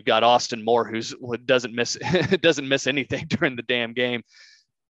 And then you've got Austin Moore, who doesn't miss anything during the damn game.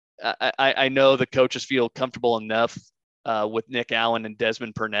 I know the coaches feel comfortable enough with Nick Allen and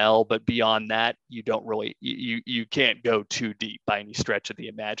Desmond Purnell, but beyond that, you don't really, you can't go too deep by any stretch of the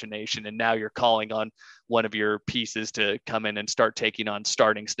imagination. And now you're calling on one of your pieces to come in and start taking on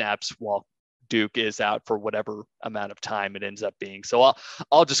starting snaps while Duke is out for whatever amount of time it ends up being. So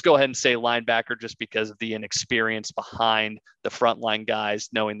I'll just go ahead and say linebacker, just because of the inexperience behind the frontline guys,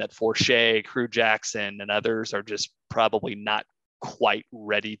 knowing that Forshea, Crew Jackson, and others are just probably not quite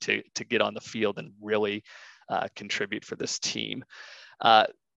ready to get on the field and really contribute for this team.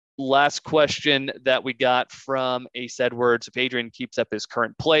 last question that we got from Ace Edwards: if Adrian keeps up his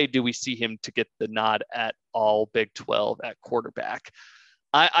current play, do we see him to get the nod at all Big 12 at quarterback?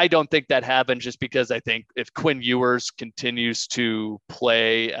 I don't think that happens, just because I think if Quinn Ewers continues to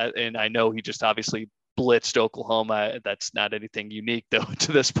play, and I know he just obviously blitzed Oklahoma, that's not anything unique though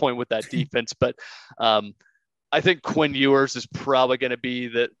to this point with that defense, but I think Quinn Ewers is probably going to be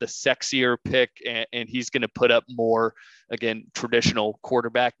the sexier pick, and he's going to put up more, again, traditional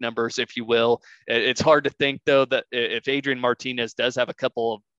quarterback numbers, if you will. It's hard to think, though, that if Adrian Martinez does have a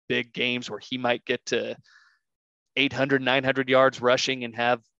couple of big games where he might get to 800, 900 yards rushing and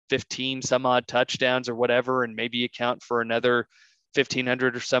have 15 some odd touchdowns or whatever, and maybe account for another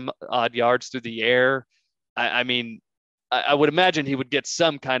 1,500 or some odd yards through the air. I mean, I would imagine he would get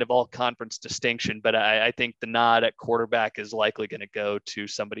some kind of all-conference distinction, but I think the nod at quarterback is likely going to go to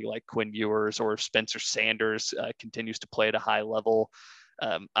somebody like Quinn Ewers, or if Spencer Sanders continues to play at a high level.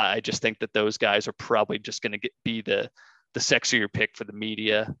 I just think that those guys are probably just going to be the sexier pick for the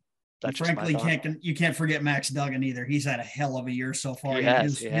media. That's frankly, you can't forget Max Duggan either. He's had a hell of a year so far.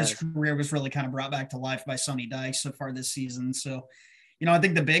 His career was really kind of brought back to life by Sonny Dykes so far this season. So, I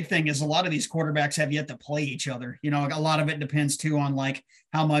think the big thing is a lot of these quarterbacks have yet to play each other. A lot of it depends too on like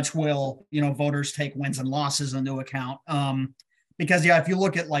how much will, voters take wins and losses into account. Because if you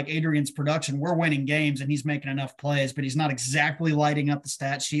look at like Adrian's production, we're winning games and he's making enough plays, but he's not exactly lighting up the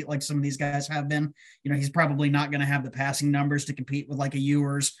stat sheet like some of these guys have been. He's probably not going to have the passing numbers to compete with like a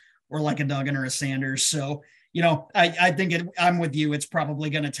Ewers or like a Duggan or a Sanders. So, I think I'm with you. It's probably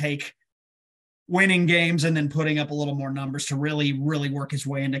going to take winning games and then putting up a little more numbers to really, really work his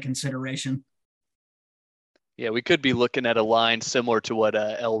way into consideration. Yeah, we could be looking at a line similar to what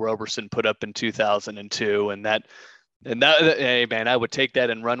L. Roberson put up in 2002. And that, hey man, I would take that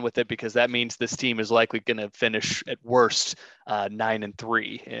and run with it, because that means this team is likely going to finish at worst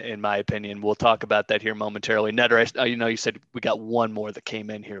 9-3, in my opinion. We'll talk about that here momentarily. Netter, you said we got one more that came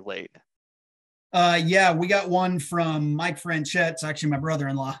in here late. Yeah, we got one from Mike Franchette. It's actually my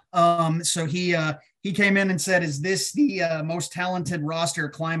brother-in-law. So he came in and said, "Is this the most talented roster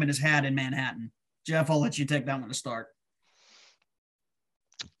Klieman has had in Manhattan?" Jeff, I'll let you take that one to start.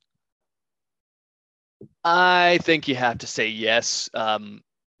 I think you have to say yes.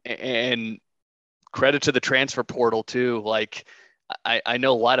 And credit to the transfer portal too. Like I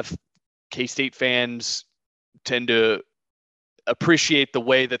know a lot of K-State fans tend to appreciate the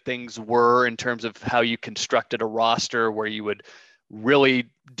way that things were in terms of how you constructed a roster, where you would really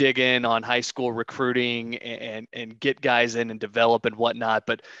dig in on high school recruiting and get guys in and develop and whatnot.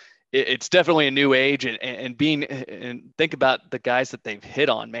 But it's definitely a new age, and think about the guys that they've hit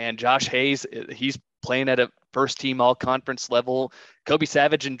on, man. Josh Hayes, he's playing at a first team all conference level. Kobe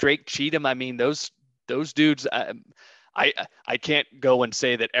Savage and Drake Cheatham. I mean, those dudes, I can't go and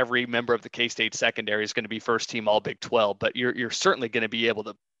say that every member of the K-State secondary is going to be first team all Big 12, but you're certainly going to be able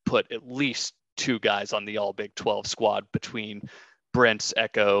to put at least two guys on the all Big 12 squad between Brent's,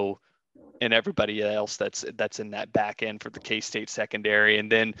 Echo, and everybody else that's in that back end for the K-State secondary.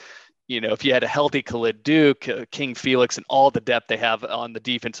 And then, if you had a healthy Khalid Duke, King Felix, and all the depth they have on the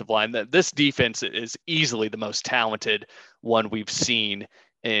defensive line, this defense is easily the most talented one we've seen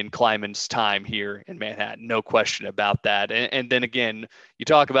in Klieman's time here in Manhattan. No question about that. And then again, you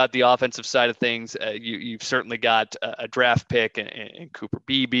talk about the offensive side of things. You've certainly got a draft pick in Cooper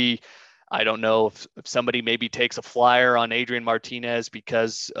Beebe. I don't know if somebody maybe takes a flyer on Adrian Martinez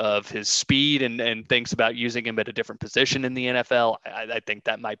because of his speed and thinks about using him at a different position in the NFL. I think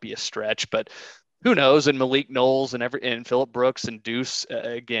that might be a stretch, but who knows? And Malik Knowles and Phillip Brooks and Deuce,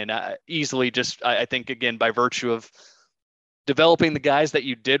 again, easily just, I think, again, by virtue of developing the guys that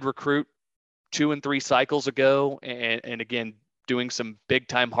you did recruit 2 and 3 cycles ago, and again, doing some big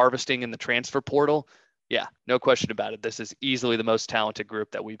time harvesting in the transfer portal. Yeah, no question about it. This is easily the most talented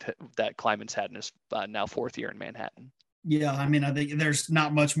group that Klieman's had in his now 4th year in Manhattan. Yeah, I mean, I think there's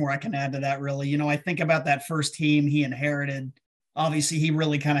not much more I can add to that, really. I think about that first team he inherited. Obviously, he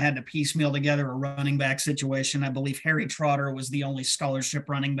really kind of had to piecemeal together a running back situation. I believe Harry Trotter was the only scholarship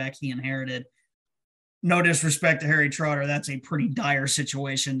running back he inherited. No disrespect to Harry Trotter, that's a pretty dire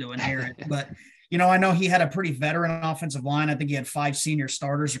situation to inherit. But, I know he had a pretty veteran offensive line. I think he had 5 senior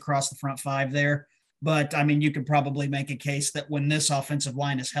starters across the front 5 there. But, I mean, you could probably make a case that when this offensive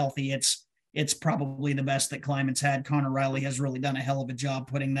line is healthy, it's probably the best that Klieman's had. Connor Riley has really done a hell of a job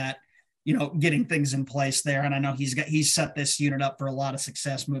putting that, getting things in place there. And I know he's set this unit up for a lot of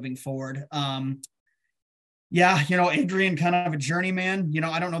success moving forward. Yeah, Adrian, kind of a journeyman.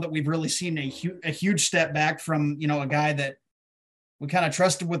 I don't know that we've really seen a huge step back from, a guy that we kind of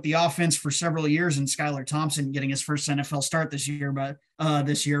trusted with the offense for several years, and Skylar Thompson getting his first NFL start this year, by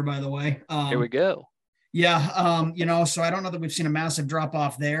the way. Here we go. Yeah, so I don't know that we've seen a massive drop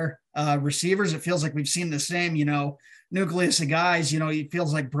off there. Receivers, it feels like we've seen the same, nucleus of guys. It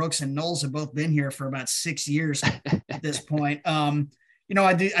feels like Brooks and Knowles have both been here for about 6 years at this point. I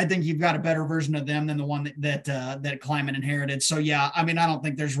think you've got a better version of them than the one that Klieman inherited. So yeah, I mean, I don't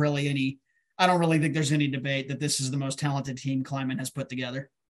think there's any debate that this is the most talented team Klieman has put together.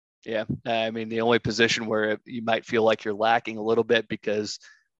 Yeah, I mean, the only position where you might feel like you're lacking a little bit, because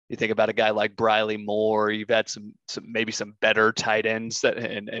you think about a guy like Briley Moore, you've had some maybe some better tight ends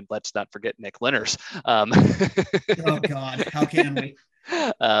and let's not forget Nick Lenners. Oh God, how can we?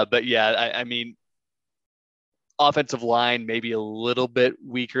 But yeah, I mean, offensive line maybe a little bit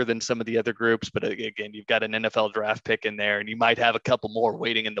weaker than some of the other groups, but again, you've got an NFL draft pick in there, and you might have a couple more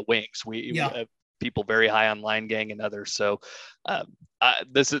waiting in the wings. We have people very high on Line Gang and others. So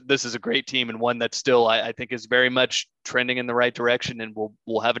this is a great team, and one that still I think is very much trending in the right direction, and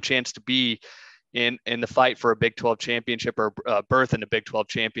will have a chance to be in the fight for a Big 12 championship, or berth in a Big 12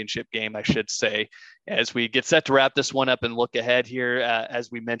 championship game, I should say. As we get set to wrap this one up and look ahead here,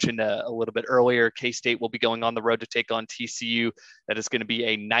 as we mentioned a little bit earlier, K-State will be going on the road to take on TCU. That is going to be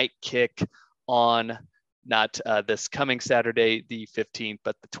a night kick on not this coming Saturday, the 15th,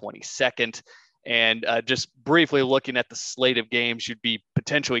 but the 22nd. And just briefly looking at the slate of games, you'd be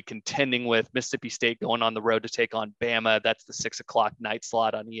potentially contending with Mississippi State going on the road to take on Bama. That's the 6:00 night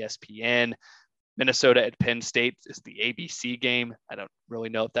slot on ESPN. Minnesota at Penn State is the ABC game. I don't really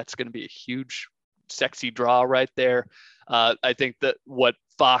know if that's going to be a huge, sexy draw right there. I think that what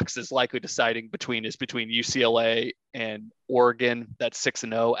Fox is likely deciding between UCLA and Oregon. That's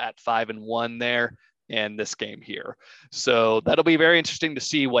 6-0 at 5-1 there, and this game here. So that'll be very interesting to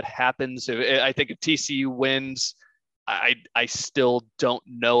see what happens. I think if TCU wins, I still don't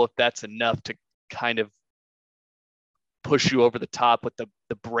know if that's enough to kind of push you over the top with the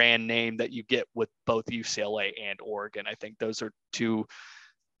brand name that you get with both UCLA and Oregon. I think those are two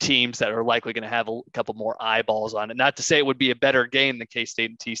teams that are likely going to have a couple more eyeballs on it. Not to say it would be a better game than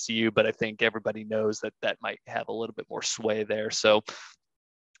K-State and TCU, but I think everybody knows that might have a little bit more sway there. So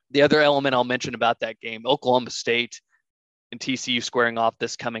the other element I'll mention about that game, Oklahoma State and TCU squaring off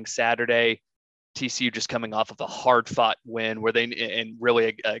this coming Saturday. TCU just coming off of a hard-fought win where and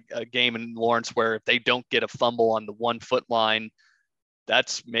really a game in Lawrence where if they don't get a fumble on the 1 foot line,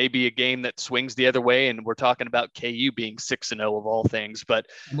 that's maybe a game that swings the other way. And we're talking about KU being 6-0 of all things. But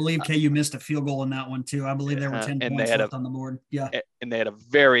I believe KU missed a field goal in that one too. I believe there were 10 points left on the board. Yeah. And they had a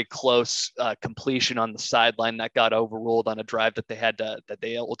very close completion on the sideline that got overruled on a drive that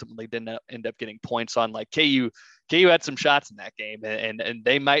they ultimately didn't end up getting points on. Like KU had some shots in that game, and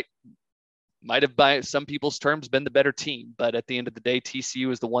they might have, by some people's terms, been the better team. But at the end of the day,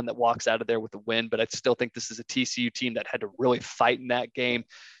 TCU is the one that walks out of there with a win. But I still think this is a TCU team that had to really fight in that game.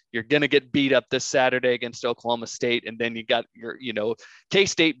 You're going to get beat up this Saturday against Oklahoma State. And then you got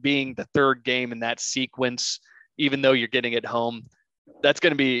K-State being the third game in that sequence, even though you're getting it home, that's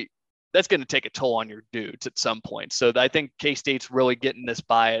going to take a toll on your dudes at some point. So I think K-State's really getting this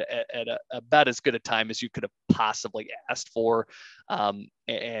by at about as good a time as you could have possibly asked for.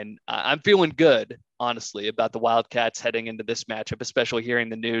 And I'm feeling good, honestly, about the Wildcats heading into this matchup, especially hearing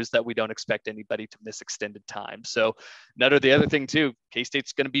the news that we don't expect anybody to miss extended time. So the other thing too,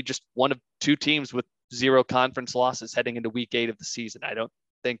 K-State's going to be just one of two teams with 0 conference losses heading into week 8 of the season. I don't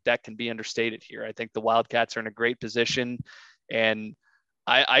think that can be understated here. I think the Wildcats are in a great position, and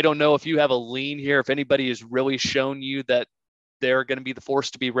I don't know if you have a lean here, if anybody has really shown you that they're going to be the force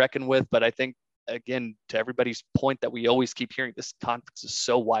to be reckoned with. But I think, again, to everybody's point that we always keep hearing, this conference is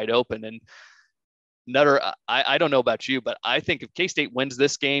so wide open. And Nutter, I don't know about you, but I think if K-State wins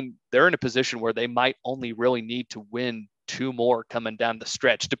this game, they're in a position where they might only really need to win 2 more coming down the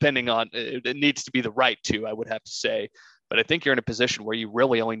stretch, depending on, it needs to be the right 2, I would have to say. But I think you're in a position where you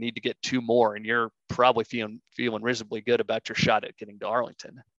really only need to get 2 more, and you're probably feeling reasonably good about your shot at getting to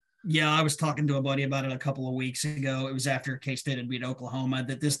Arlington. Yeah, I was talking to a buddy about it a couple of weeks ago. It was after K-State had beat Oklahoma,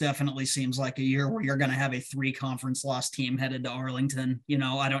 that this definitely seems like a year where you're going to have a 3 conference loss team headed to Arlington.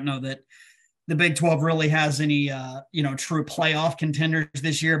 I don't know that the Big 12 really has any, true playoff contenders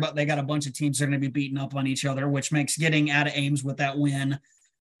this year, but they got a bunch of teams that are going to be beating up on each other, which makes getting out of Ames with that win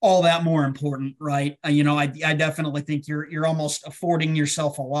all that more important, right? I definitely think you're almost affording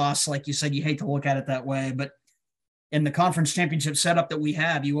yourself a loss. Like you said, you hate to look at it that way, but in the conference championship setup that we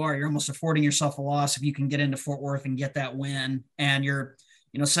have, you're almost affording yourself a loss if you can get into Fort Worth and get that win. And you're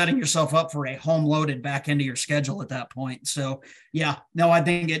setting yourself up for a home loaded back into your schedule at that point. So yeah, no, I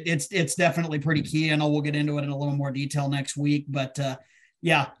think it's definitely pretty key. I know we'll get into it in a little more detail next week, but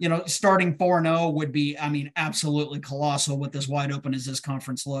yeah, starting 4-0 would be, I mean, absolutely colossal with as wide open as this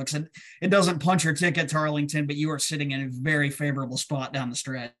conference looks. And it doesn't punch your ticket to Arlington, but you are sitting in a very favorable spot down the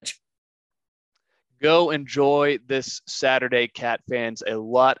stretch. Go enjoy this Saturday, Cat fans. A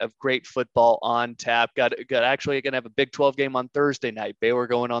lot of great football on tap. Got actually going to have a Big 12 game on Thursday night. Baylor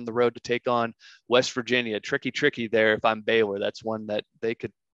going on the road to take on West Virginia. Tricky there if I'm Baylor. That's one that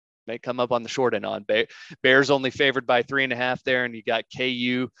may come up on the short end on. Bears only favored by 3.5 there, and you got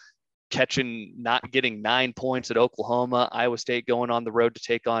KU not getting 9 points at Oklahoma. Iowa State going on the road to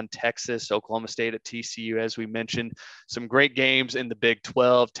take on Texas. Oklahoma State at TCU, as we mentioned. Some great games in the Big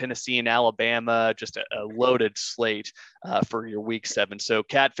 12. Tennessee and Alabama, just a loaded slate for your Week 7. So,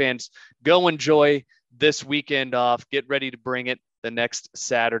 Cat fans, go enjoy this weekend off. Get ready to bring it the next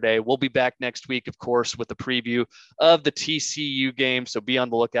Saturday. We'll be back next week, of course, with a preview of the TCU game. So be on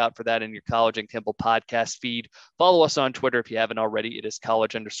the lookout for that in your College and Kimball podcast feed. Follow us on Twitter if you haven't already. It is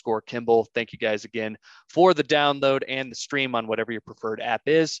college_Kimball. Thank you guys again for the download and the stream on whatever your preferred app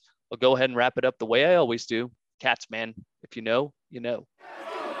is. I'll go ahead and wrap it up the way I always do. Cats, man, if you know, you know.